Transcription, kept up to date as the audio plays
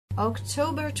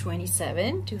October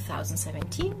 27,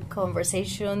 2017,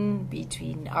 conversation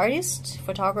between artist,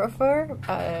 photographer,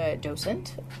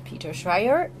 docent Peter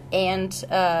Schreyer and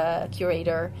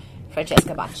curator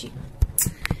Francesca Bacci.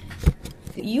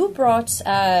 You brought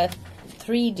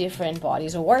 3 different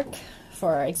bodies of work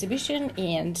for our exhibition,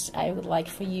 and I would like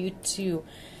for you to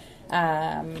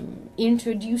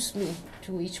introduce me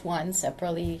to each one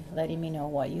separately, letting me know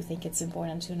what you think it's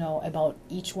important to know about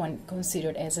each one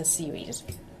considered as a series.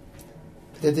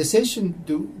 The decision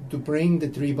to bring the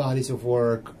 3 bodies of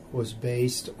work was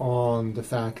based on the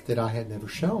fact that I had never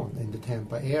shown in the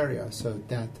Tampa area, so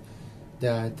that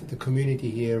the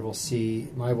community here will see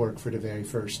my work for the very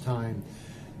first time.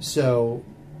 So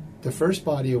the first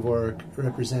body of work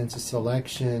represents a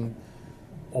selection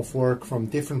of work from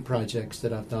different projects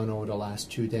that I've done over the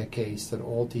last 2 decades that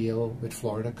all deal with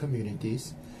Florida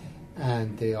communities,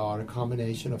 and they are a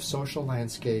combination of social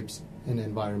landscapes and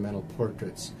environmental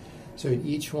portraits. So in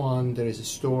each one there is a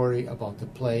story about the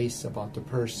place, about the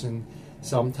person.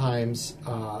 Sometimes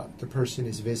the person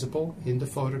is visible in the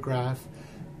photograph,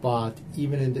 but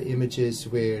even in the images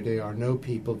where there are no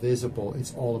people visible,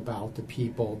 it's all about the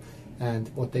people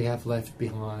and what they have left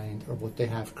behind or what they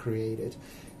have created.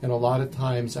 And a lot of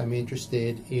times I'm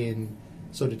interested in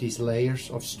sort of these layers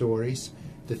of stories,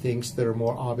 the things that are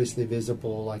more obviously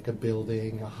visible, like a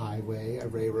building, a highway, a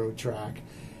railroad track.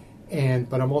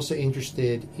 But I'm also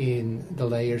interested in the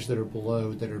layers that are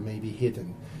below that are maybe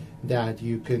hidden, that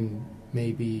you can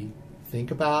maybe think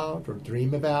about or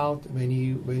dream about when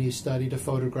you study the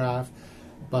photograph.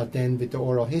 But then with the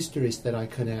oral histories that I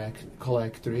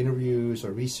collect through interviews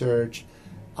or research,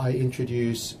 I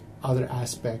introduce other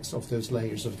aspects of those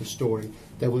layers of the story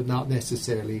that would not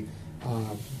necessarily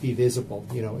be visible,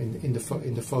 in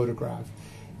the photograph.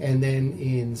 And then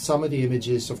in some of the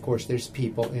images, of course, there's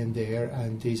people in there,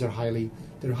 and these are highly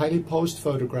posed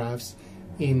photographs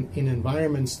in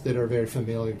environments that are very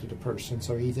familiar to the person.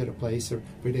 So either a place where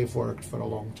they've worked for a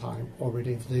long time, or where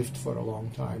they've lived for a long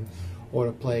time, or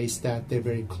a place that they're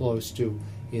very close to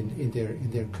in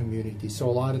their community. So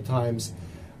a lot of times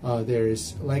there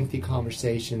is lengthy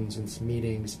conversations and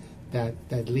meetings that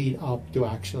lead up to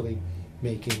actually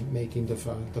making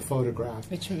the photograph,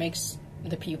 which makes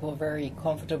the people very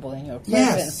comfortable in your presence.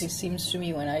 Yes. It seems to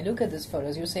me when I look at these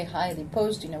photos, you say highly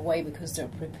posed in a way because they're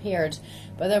prepared,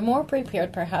 but they're more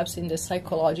prepared perhaps in the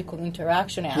psychological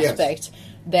interaction aspect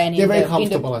than they're in very the,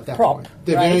 comfortable in the at that prop. point.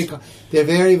 They're right?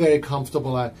 very very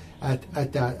comfortable at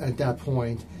that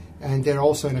point, and they're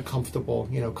also in a comfortable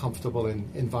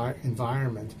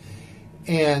environment,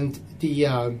 and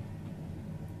they're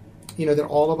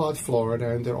all about Florida,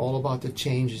 and they're all about the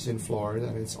changes in Florida,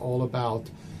 and it's all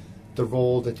about the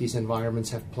role that these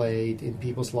environments have played in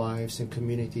people's lives and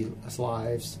communities'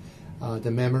 lives, the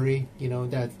memory,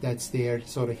 that's there,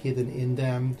 sort of hidden in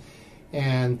them,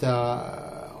 and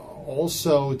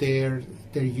also they're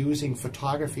using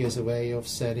photography as a way of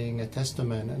setting a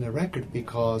testament and a record,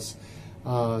 because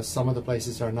some of the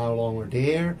places are no longer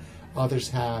there, others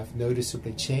have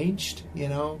noticeably changed,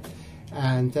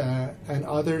 and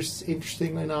others,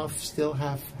 interestingly enough, still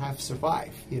have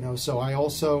survived, So I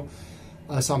also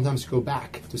sometimes go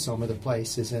back to some of the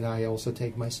places, and I also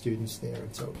take my students there,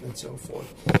 and so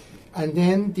forth. And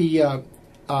then the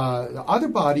other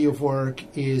body of work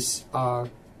is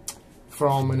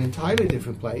from an entirely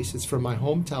different place. It's from my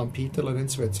hometown, Peterland in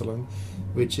Switzerland,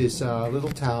 which is a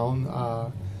little town.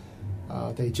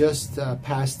 They just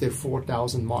passed their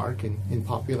 4,000 mark in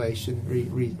population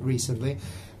recently.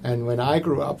 And when I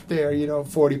grew up there,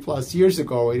 40 plus years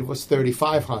ago, it was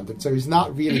 3,500. So it's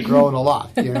not really grown a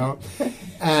lot,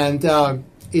 And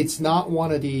it's not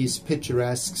one of these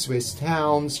picturesque Swiss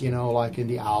towns, like in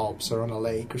the Alps or on a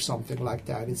lake or something like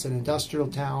that. It's an industrial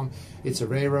town. It's a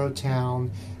railroad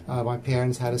town. My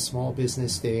parents had a small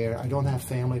business there. I don't have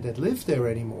family that live there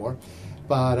anymore,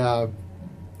 but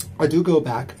I do go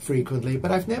back frequently,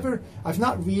 but I've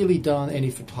not really done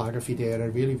any photography there in a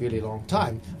really, really long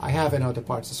time. I have in other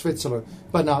parts of Switzerland,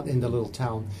 but not in the little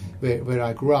town where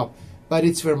I grew up. But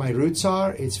it's where my roots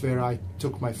are. It's where I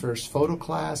took my first photo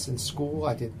class in school.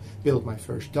 I did build my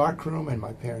first darkroom in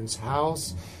my parents'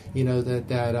 house,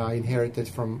 that I inherited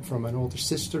from an older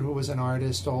sister who was an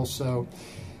artist also.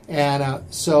 And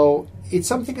so it's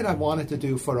something that I wanted to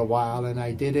do for a while, and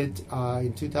I did it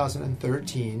in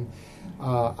 2013.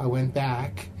 I went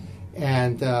back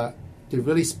and they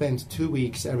really spent 2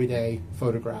 weeks every day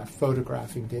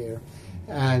photographing there.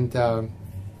 And it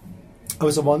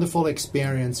was a wonderful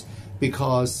experience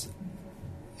because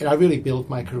and I really built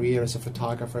my career as a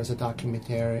photographer, as a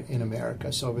documentarian in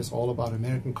America. So it was all about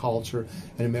American culture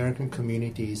and American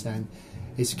communities, and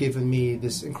it's given me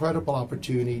this incredible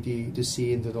opportunity to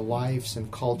see into the lives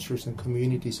and cultures and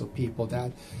communities of people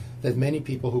that many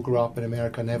people who grew up in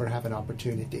America never have an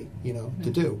opportunity, to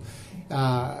do.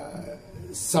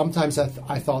 Sometimes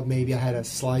I thought maybe I had a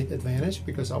slight advantage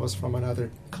because I was from another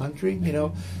country,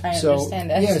 I understand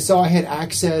that. Yeah, so I had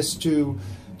access to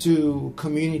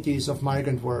communities of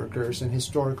migrant workers and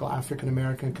historical African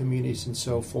American communities and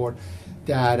so forth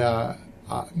that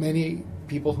many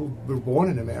people who were born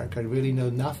in America really know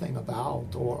nothing about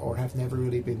or have never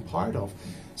really been part of.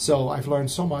 So I've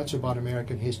learned so much about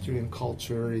American history and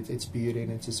culture, its beauty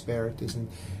and its disparities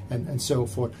and so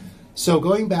forth. So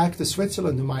going back to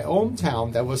Switzerland, to my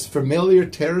hometown, that was familiar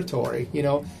territory,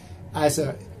 as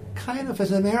an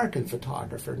American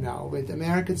photographer now, with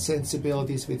American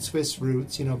sensibilities, with Swiss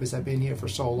roots, because I've been here for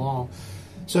so long.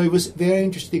 So it was very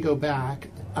interesting to go back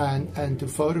and to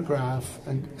photograph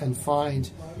and find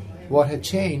what had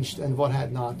changed and what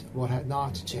had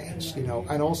not changed,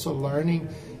 and also learning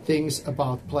things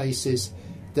about places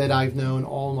that I've known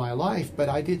all my life, but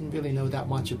I didn't really know that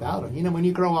much about them. When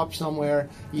you grow up somewhere,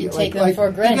 you take them for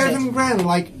granted. You take them for granted.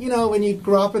 Like, when you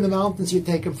grow up in the mountains, you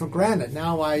take them for granted.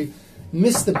 Now I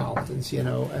miss the mountains,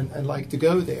 and like to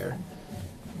go there.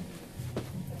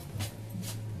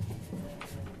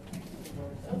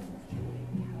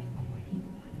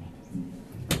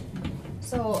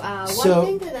 So one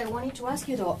thing that I wanted to ask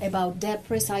you, though, about that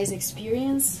precise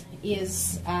experience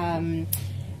is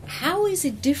how is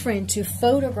it different to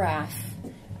photograph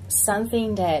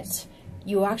something that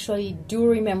you actually do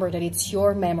remember, that it's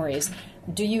your memories?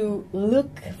 Do you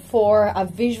look for a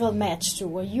visual match to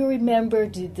what you remember?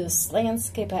 Did this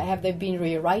landscape, have they been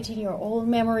rewriting your old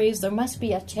memories? There must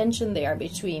be a tension there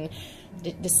between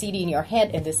the city in your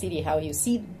head and the city how you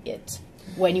see it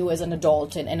when you as an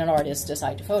adult and an artist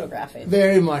decide to photograph it.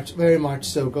 Very much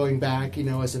so. Going back,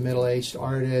 as a middle-aged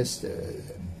artist,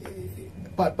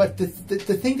 but the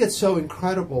thing that's so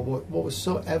incredible, what was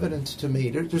so evident to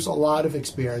me, there's a lot of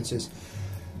experiences.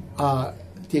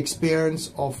 The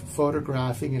experience of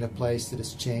photographing in a place that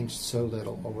has changed so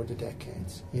little over the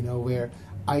decades. Where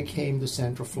I came to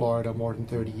Central Florida more than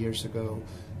 30 years ago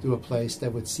to a place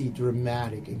that would see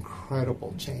dramatic,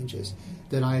 incredible changes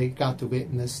that I got to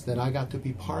witness, that I got to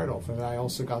be part of, and I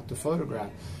also got to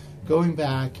photograph. Going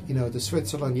back, to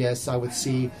Switzerland, yes, I would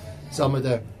see some of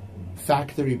the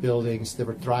factory buildings. There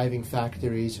were thriving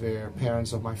factories where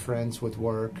parents of my friends would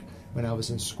work when I was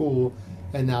in school,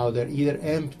 and now they're either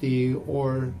empty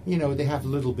or, they have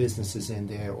little businesses in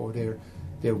there, or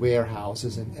they're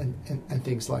warehouses and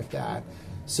things like that.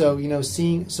 So,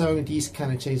 seeing these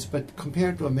kind of changes, but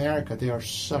compared to America, there are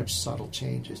such subtle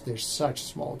changes. There's such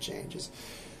small changes.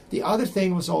 The other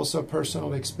thing was also a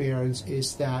personal experience,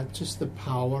 is that just the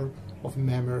power of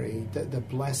memory, the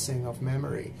blessing of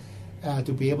memory,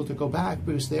 to be able to go back,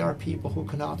 because there are people who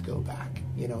cannot go back.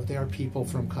 There are people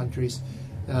from countries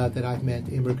that I've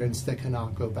met, immigrants that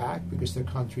cannot go back because their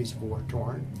country's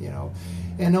war-torn,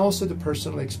 And also the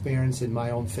personal experience in my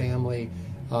own family.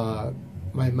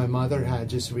 My mother had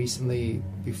just recently,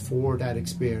 before that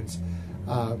experience,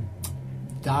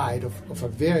 died of a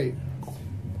very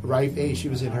ripe age. She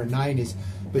was in her 90s,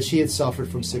 but she had suffered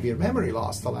from severe memory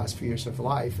loss the last few years of her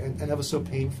life, and that was so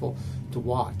painful to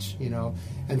watch,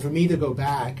 And for me to go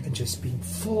back and just being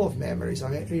full of memories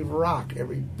on every rock,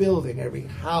 every building, every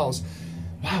house.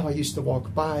 Wow, I used to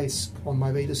walk by on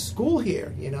my way to school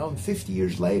here, and 50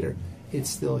 years later, it's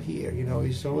still here,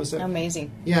 So it was amazing.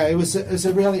 Yeah, it was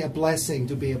really a blessing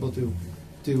to be able to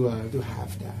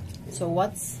have that. So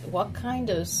what kind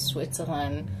of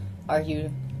Switzerland are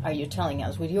you telling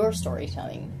us with your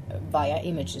storytelling via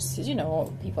images? Because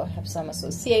people have some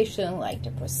association, like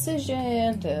the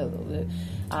precision, the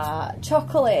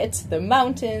chocolate, the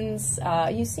mountains.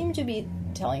 You seem to be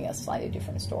telling a slightly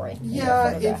different story.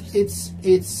 Yeah,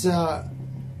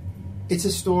 it's a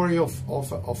story of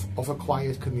a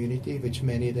quiet community, which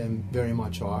many of them very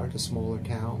much are, the smaller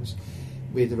towns,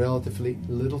 with relatively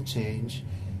little change,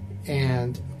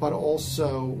 but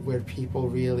also where people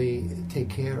really take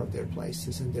care of their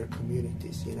places and their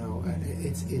communities.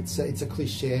 It's a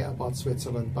cliche about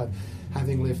Switzerland, but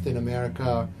having lived in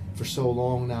America for so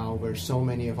long now, where so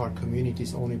many of our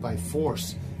communities only by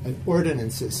force and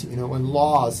ordinances, and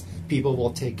laws, people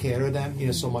will take care of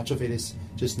them. So much of it is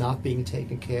just not being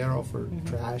taken care of, or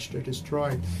trashed or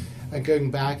destroyed. And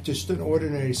going back, just an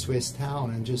ordinary Swiss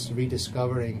town, and just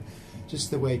rediscovering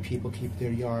just the way people keep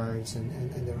their yards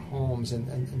and their homes, and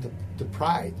the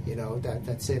pride,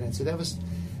 that's in it. So that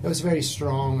was very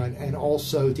strong, and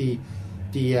also the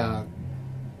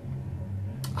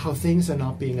how things are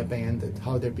not being abandoned,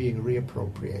 how they're being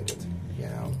reappropriated, you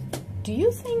know. Do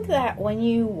you think that when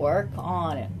you work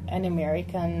on an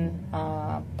American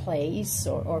place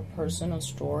or personal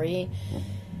story,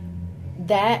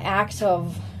 that act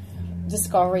of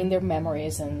discovering their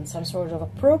memories and some sort of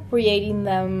appropriating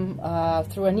them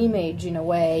through an image in a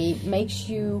way makes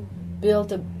you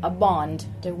build a bond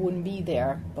that wouldn't be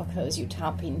there because you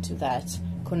tap into that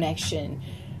connection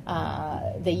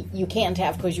that you can't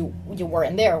have because you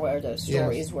weren't there where those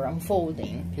stories were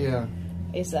unfolding? Yeah.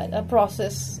 Is that a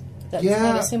process that's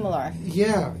kind of similar?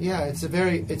 Yeah. It's a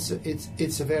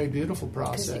very beautiful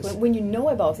process. When you know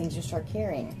about things, you start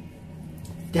caring.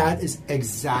 That is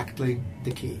exactly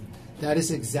the key. That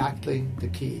is exactly the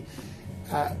key.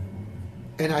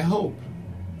 And I hope,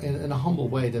 in a humble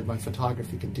way, that my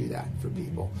photography can do that for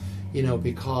people. You know,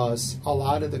 because a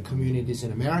lot of the communities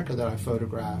in America that I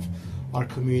photograph are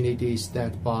communities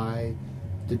that, by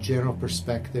the general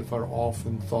perspective, are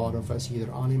often thought of as either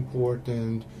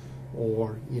unimportant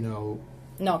or, you know,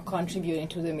 not contributing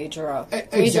to the major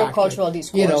exactly. cultural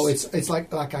discourse. You know, it's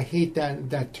like I hate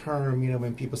that term, you know,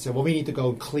 when people say, well, we need to go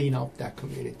and clean up that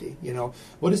community. You know,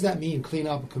 what does that mean, clean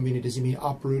up a community? Does it mean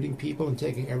uprooting people and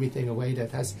taking everything away that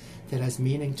has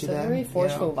meaning to them? It's a very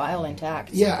forceful, you know? Violent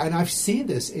act. Yeah, and I've seen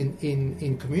this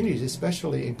in communities,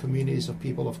 especially in communities of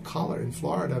people of color in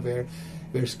Florida, where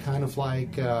there's kind of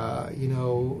like, you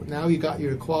know, now you got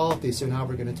your equality, so now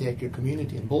we're going to take your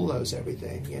community and bulldoze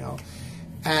everything, you know.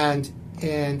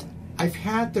 And I've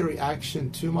had the reaction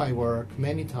to my work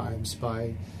many times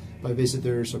by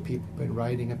visitors or people who've been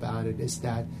writing about it, is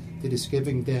that it is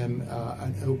giving them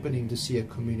an opening to see a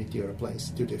community or a place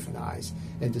through different eyes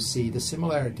and to see the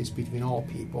similarities between all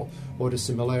people or the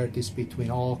similarities between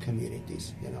all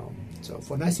communities, you know. So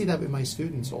when I see that with my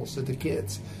students also, the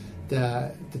kids,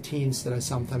 the teens that I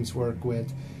sometimes work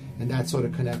with, and that sort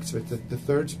of connects with the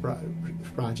third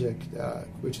project,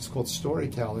 which is called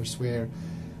Storytellers, where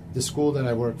the school that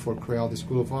I work for, Creole, the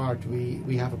School of Art,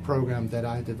 we have a program that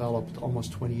I developed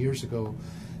almost 20 years ago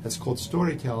that's called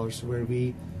Storytellers, where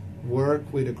we work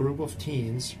with a group of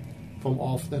teens from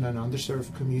often an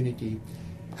underserved community,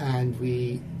 and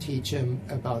we teach them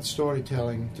about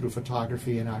storytelling through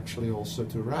photography and actually also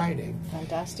through writing.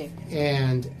 Fantastic.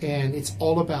 And it's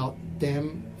all about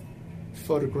them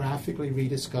photographically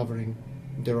rediscovering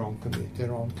their own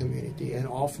community. And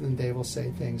often they will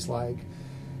say things like,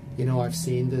 you know, I've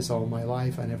seen this all my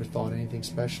life. I never thought anything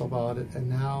special about it, and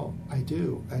now I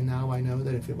do. And now I know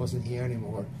that if it wasn't here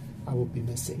anymore, I would be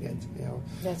missing it. You know,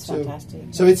 that's fantastic.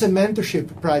 So it's a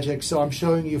mentorship project. So I'm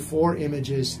showing you 4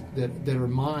 images that are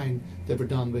mine that were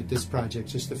done with this project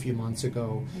just a few months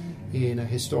ago in a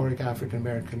historic African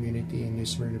American community in New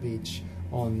Smyrna Beach,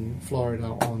 on Florida,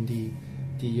 on the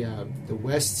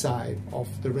west side of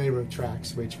the railroad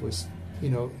tracks, which was, you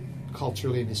know,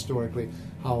 culturally and historically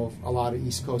how a lot of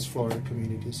East Coast Florida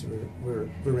communities were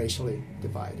racially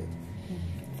divided.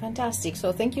 Fantastic.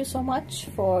 So thank you so much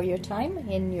for your time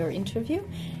in your interview,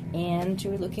 and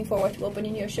we're looking forward to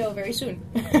opening your show very soon.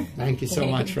 Thank you so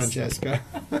much, Francesca.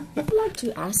 I'd like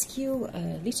to ask you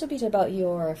a little bit about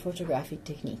your photographic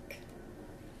technique.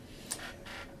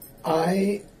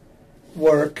 I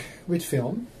work with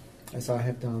film, as I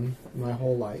have done my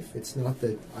whole life. It's not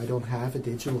that I don't have a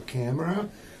digital camera,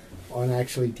 and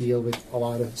actually deal with a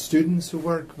lot of students who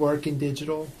work in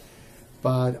digital,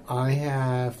 but I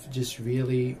have just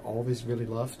always really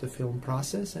loved the film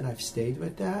process, and I've stayed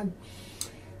with that.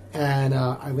 And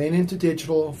I went into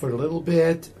digital for a little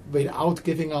bit without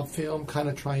giving up film, kind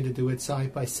of trying to do it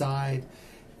side by side,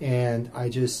 and I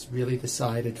just really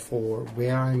decided for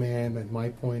where I am at my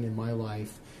point in my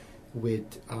life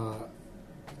with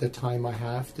the time I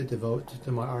have to devote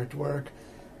to my artwork,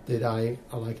 that I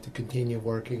like to continue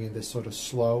working in this sort of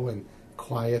slow and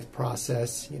quiet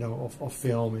process, you know, of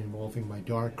film involving my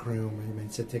dark room. I mean,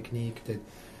 it's a technique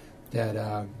that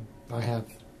I have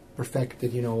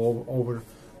perfected, you know,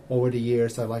 over the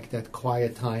years. I like that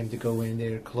quiet time to go in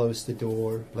there, close the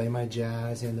door, play my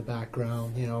jazz in the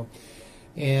background, you know.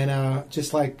 And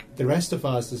just like the rest of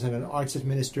us, as an arts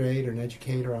administrator and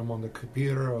educator, I'm on the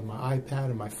computer, on my iPad,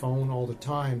 and my phone all the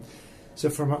time. So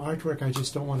for my artwork, I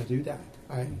just don't want to do that.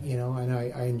 I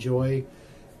enjoy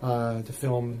the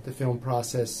film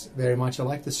process very much. I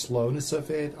like the slowness of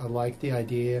it. I like the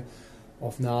idea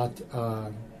of not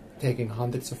taking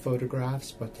hundreds of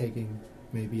photographs, but taking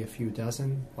maybe a few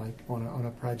dozen, like on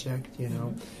a project, you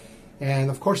know. And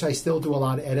of course, I still do a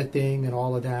lot of editing and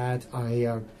all of that.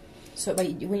 So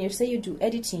when you say you do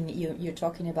editing, you're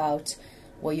talking about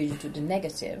what you do to the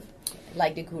negative,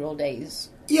 like the good old days.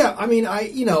 Yeah, I mean,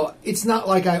 it's not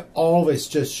like I always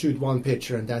just shoot one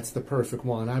picture and that's the perfect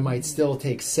one. I might still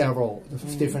take several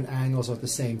different angles of the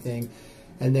same thing,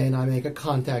 and then I make a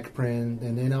contact print,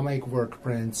 and then I make work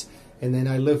prints, and then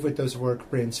I live with those work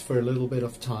prints for a little bit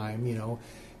of time,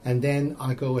 and then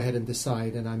I go ahead and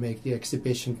decide, and I make the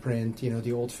exhibition print,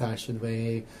 the old-fashioned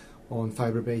way on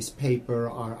fiber-based paper,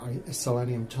 or I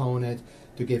selenium tone it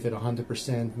to give it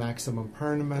 100% maximum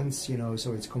permanence,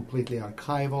 so it's completely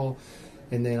archival.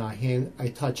 And then I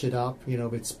touch it up,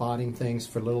 with spotting things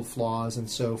for little flaws and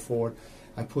so forth.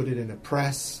 I put it in a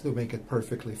press to make it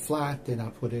perfectly flat. Then I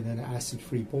put it in an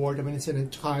acid-free board. I mean, it's an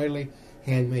entirely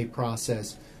handmade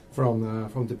process from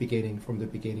the beginning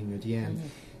to the end.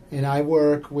 Mm-hmm. And I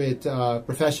work with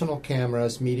professional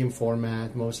cameras, medium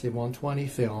format, mostly 120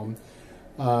 film,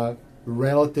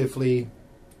 relatively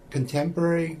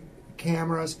contemporary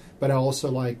cameras, but I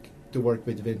also like to work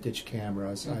with vintage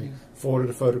cameras. Mm-hmm.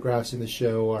 The photographs in the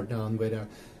show are done with a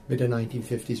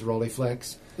 1950s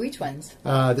Rolleiflex. Which ones?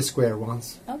 The square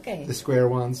ones. Okay. The square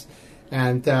ones.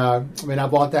 And when I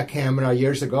bought that camera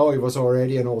years ago, it was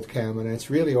already an old camera, and it's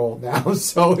really old now,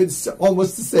 so it's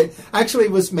almost the same. Actually,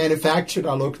 it was manufactured,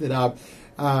 I looked it up,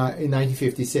 in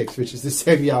 1956, which is the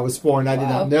same year I was born. I did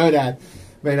not know that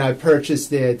when I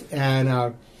purchased it.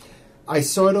 And I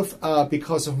sort of,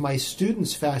 because of my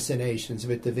students' fascinations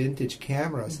with the vintage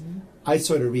cameras, mm-hmm. I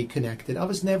sort of reconnected. I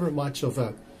was never much of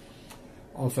an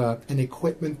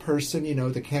equipment person.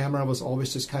 The camera was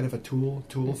always just kind of a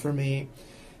tool for me.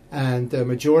 And the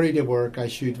majority of the work I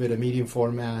shoot with a medium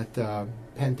format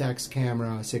Pentax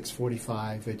camera,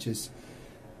 645, which is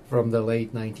from the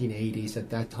late 1980s. At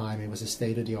that time, it was a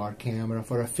state-of-the-art camera.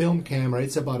 For a film camera,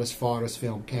 it's about as far as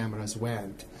film cameras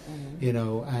went.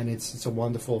 Mm-hmm. And it's a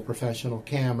wonderful professional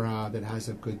camera that has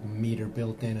a good meter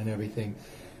built in and everything.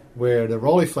 Where the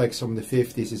Rolleiflex from the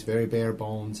 50s is very bare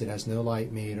bones. It has no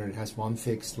light meter. It has one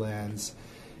fixed lens.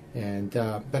 And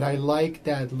but I like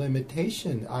that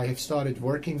limitation. I have started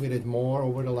working with it more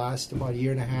over the last about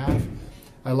year and a half.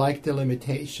 I like the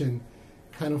limitation,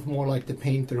 kind of more like the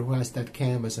painter who has that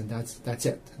canvas, and that's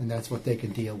it, and that's what they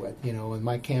can deal with. And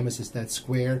my canvas is that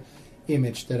square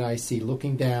image that I see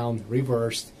looking down,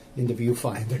 reversed in the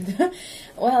viewfinder.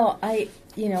 Well,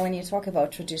 when you talk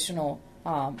about traditional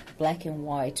black and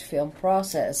white film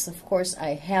process, of course,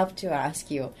 I have to ask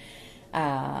you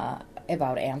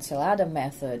about ensalada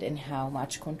method and how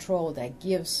much control that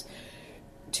gives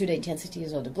to the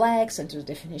intensities of the blacks and to the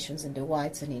definitions in the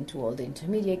whites and into all the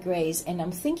intermediate grays. And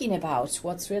I'm thinking about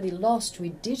what's really lost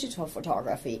with digital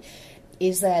photography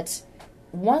is that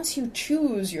once you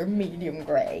choose your medium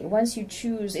gray,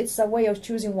 it's a way of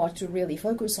choosing what to really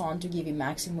focus on to give you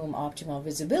maximum optimal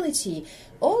visibility.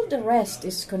 All the rest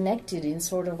is connected in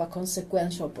sort of a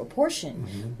consequential proportion.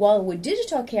 Mm-hmm. While with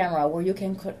digital camera, where you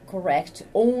can correct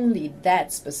only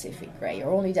that specific gray,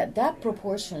 or only that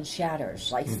proportion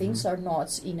shatters. Like mm-hmm. things are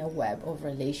not in a web of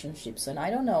relationships. And I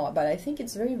don't know, but I think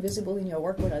it's very visible in your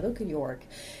work. When I look at your work,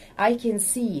 I can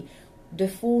see the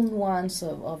full nuance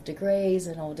of the grays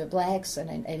and all the blacks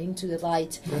and into the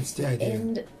light. That's the idea.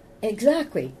 And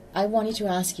exactly. I wanted to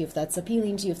ask you if that's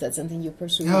appealing to you, if that's something you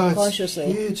pursue consciously.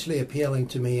 It's hugely appealing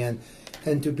to me, and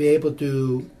to be able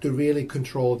to really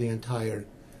control the entire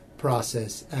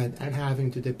process and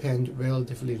having to depend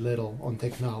relatively little on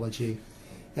technology.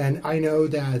 And I know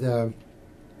that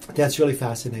that's really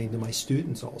fascinating to my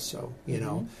students also,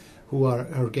 mm-hmm. who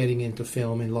are getting into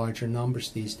film in larger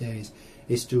numbers these days.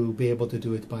 Is to be able to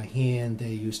do it by hand. They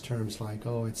use terms like,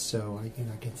 I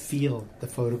can feel the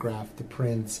photograph, the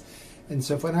prints. And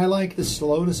so when I like the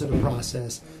slowness of the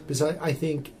process, because I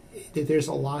think that there's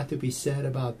a lot to be said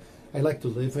about, I like to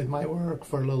live with my work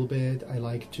for a little bit. I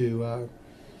like to,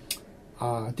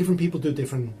 different people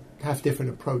have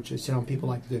different approaches. People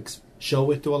like to show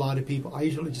it to a lot of people. I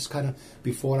usually just kind of,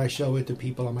 before I show it to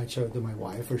people, I might show it to my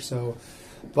wife or so.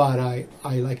 But I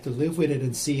like to live with it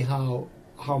and see how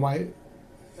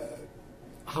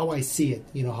I see it,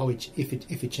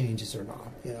 if it changes or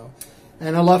not,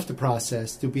 And I love the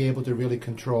process to be able to really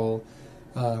control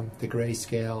the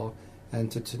grayscale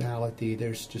and the tonality.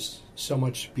 There's just so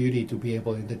much beauty to be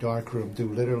able in the darkroom to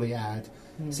literally add,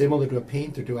 similar to a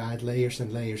painter, to add layers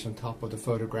and layers on top of the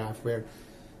photograph where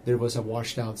there was a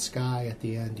washed out sky at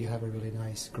the end. You have a really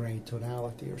nice gray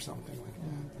tonality or something like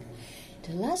that.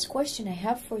 The last question I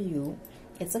have for you,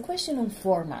 it's a question on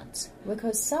formats,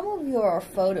 because some of your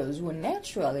photos will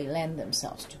naturally lend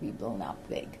themselves to be blown up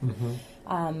big.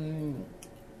 Mm-hmm.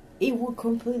 It will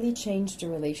completely change the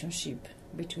relationship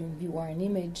between viewer and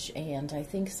image, and I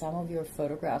think some of your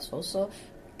photographs also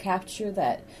capture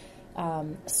that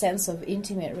sense of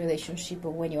intimate relationship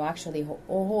when you actually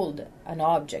hold an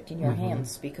object in your Mm-hmm.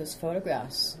 hands, because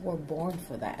photographs were born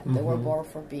for that. They were born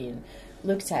for being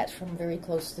looked at from very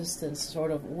close distance, sort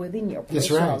of within your That's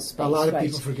personal right. space. A lot of right?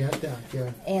 people forget that.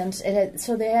 Yeah. And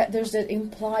so there's that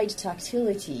implied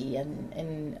tactility,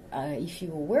 and if you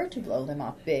were to blow them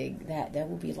up big, that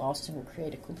will be lost and will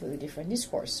create a completely different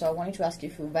discourse. So I wanted to ask you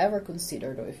if you've ever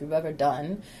considered, or if you've ever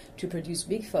done, to produce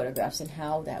big photographs, and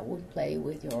how that would play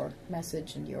with your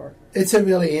message and your... It's a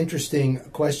really interesting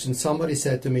question. Somebody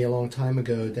said to me a long time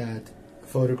ago that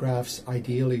photographs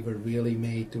ideally were really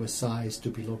made to a size to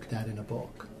be looked at in a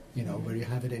book, you know, where you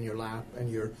have it in your lap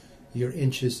and you're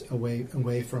inches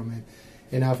away from it.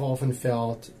 And I've often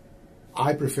felt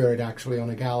I prefer it actually on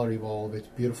a gallery wall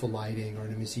with beautiful lighting, or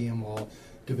in a museum wall,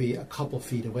 to be a couple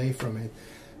feet away from it.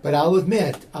 But I'll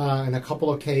admit, on a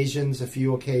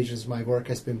few occasions, my work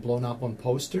has been blown up on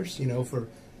posters, you know, for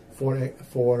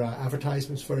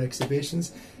advertisements for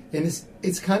exhibitions. And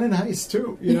it's kind of nice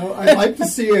too, you know. I like to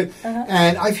see it.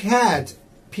 And I've had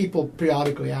people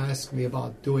periodically ask me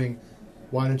about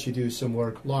why don't you do some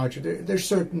work larger? There's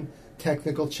certain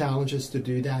technical challenges to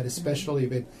do that,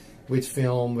 especially with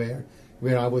film, where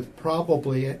I would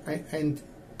probably, and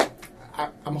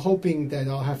I'm hoping that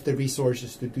I'll have the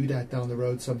resources to do that down the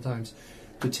road sometimes,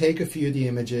 to take a few of the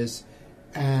images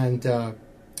and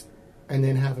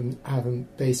then have them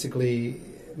basically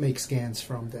make scans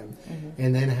from them,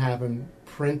 and then have them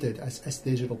printed as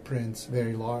digital prints,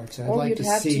 very large. And Or I'd like you'd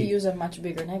have to see, use a much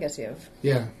bigger negative.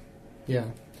 Yeah.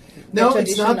 No,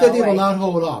 it's not that they will not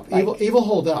hold up. Like, it will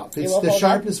hold up. It's will the hold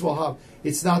sharpness will help.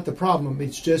 It's not the problem.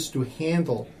 It's just to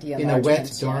handle The in a wet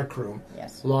enlargements, dark room.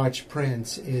 Yes. Large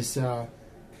prints is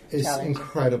Challenging.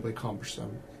 incredibly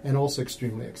cumbersome and also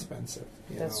extremely expensive.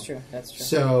 That's true.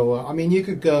 So I mean, you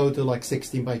could go to like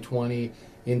 16 by 20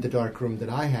 in the dark room that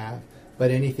I have, but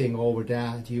anything over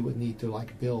that, you would need to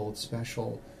like build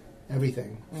special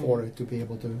everything for it to be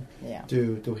able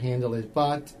to handle it.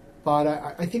 But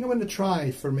I think I'm going to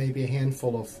try for maybe a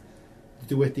handful of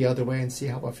do it the other way and see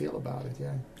how I feel about it.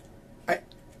 Yeah,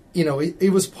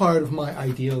 it was part of my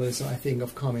idealism, I think,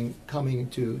 of coming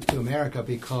to America,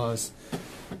 because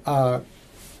I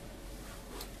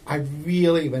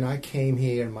really, when I came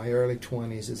here in my early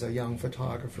 20s as a young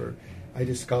photographer, I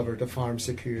discovered the Farm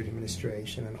Security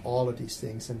Administration and all of these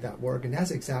things and that work. And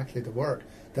that's exactly the work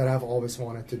that I've always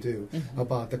wanted to do,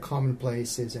 about the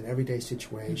commonplaces and everyday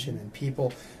situation and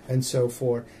people and so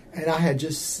forth. And I had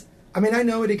I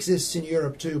know it exists in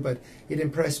Europe too, but it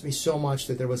impressed me so much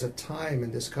that there was a time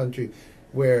in this country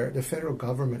where the federal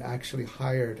government actually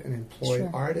hired and employed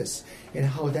artists, and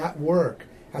how that work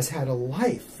has had a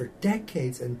life for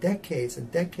decades and decades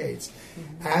and decades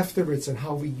afterwards, and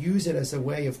how we use it as a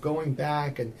way of going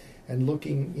back and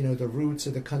looking, the roots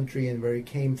of the country and where it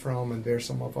came from and where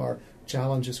some of our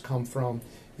challenges come from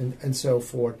and so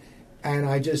forth. And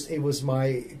it was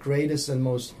my greatest and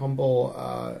most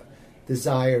humble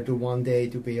desire to one day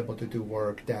to be able to do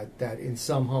work that in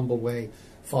some humble way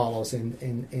follows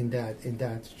in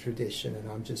that tradition. And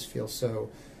I just feel so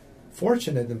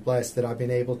fortunate and blessed that I've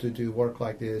been able to do work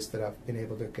like this, that I've been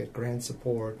able to get grant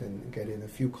support and get in a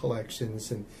few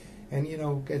collections and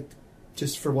get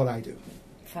just for what I do.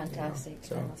 Fantastic.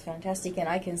 So. That's fantastic. And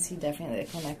I can see definitely a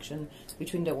connection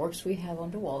between the works we have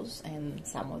on the walls and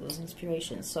some of those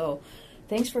inspirations. So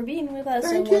thanks for being with us.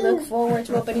 Thank and we you. look forward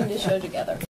to opening the show together.